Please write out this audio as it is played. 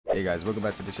Hey guys, welcome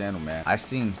back to the channel, man. I've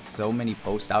seen so many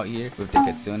posts out here with the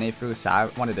Kitsune Fruit, so I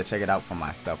wanted to check it out for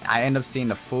myself. I end up seeing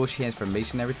the full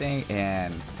transformation and everything,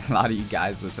 and a lot of you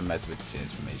guys was a mess with the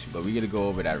transformation, but we're gonna go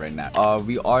over that right now.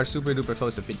 We are super duper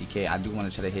close to 50k. I do want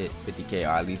to try to hit 50k,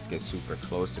 or at least get super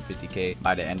close to 50k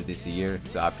by the end of this year.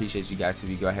 So I appreciate you guys if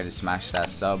you go ahead and smash that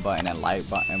sub button and like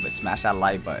button, but smash that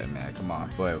like button, man. Come on.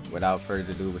 But without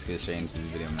further ado, let's get straight into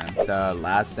this video, man. The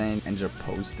last thing Andrew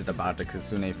posted about the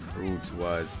Kitsune Fruit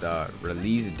was the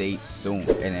release date soon,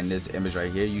 and in this image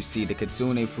right here you see the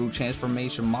Kitsune Fruit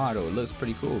transformation model. It looks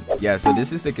pretty cool. Yeah, so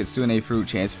this is the Kitsune Fruit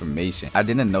transformation. I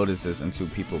didn't notice this until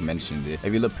people mentioned it.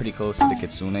 If you look pretty close to the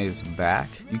Kitsune's back,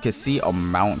 you can see a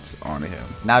mount on him.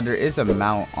 Now there is a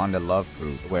mount on the love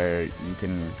fruit where you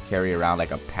can carry around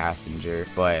like a passenger,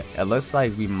 but it looks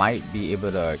like we might be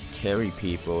able to carry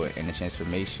people in the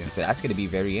transformation, so that's going to be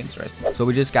very interesting. So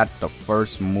we just got the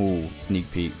first move sneak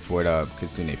peek for the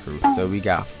Kitsune Fruit. So we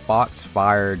got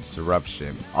Foxfire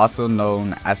Disruption, also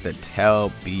known as the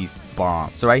Tail Beast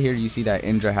Bomb. So right here you see that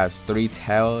Indra has 3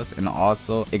 tails, and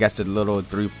also it got the little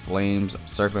 3 flames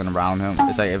circling around him.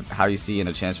 It's like how you see in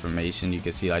the transformation, you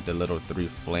can see like the little 3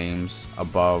 flames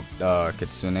above the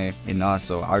Kitsune. And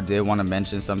also I did want to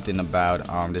mention something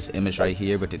about this image right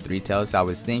here with the 3 tails. I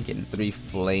was thinking 3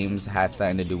 flames had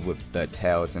something to do with the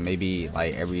tails, and maybe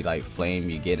like every like flame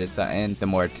you get or something, the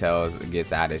more tails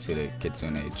gets added to the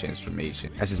Kitsune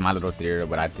transformation. That's just my little theory of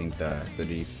what I think the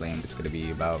 3 flame is going to be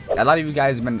about. A lot of you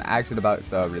guys have been asking about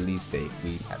the release date.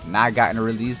 We have not gotten a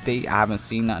release date. I haven't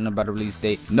seen nothing about a release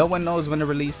date. No one knows when the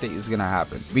release date is going to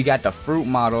happen. We got the fruit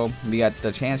model, we got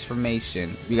the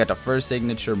transformation, we got the first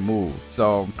signature move.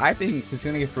 So I think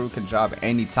Kitsune Fruit can drop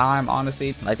anytime,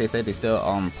 honestly. Like they said, they still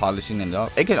polishing it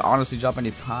up. It could honestly drop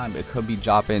anytime. It could be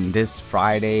dropping this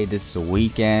Friday, this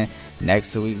weekend,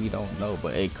 next week, we don't know,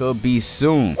 but it could be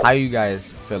soon. How you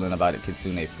guys feeling about the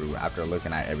Kitsune Fruit after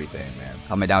looking at everything, man?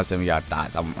 Comment down some of your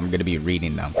thoughts. I'm gonna be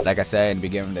reading them. Like I said in the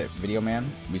beginning of the video,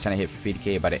 man, we trying to hit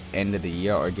 50k by the end of the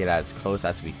year, or get as close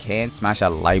as we can. Smash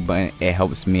that like button. It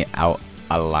helps me out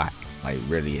a lot. Like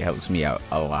really, it helps me out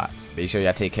a lot. Make sure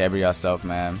y'all take care of yourself,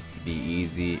 man. Be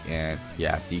easy, and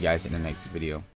yeah, see you guys in the next video.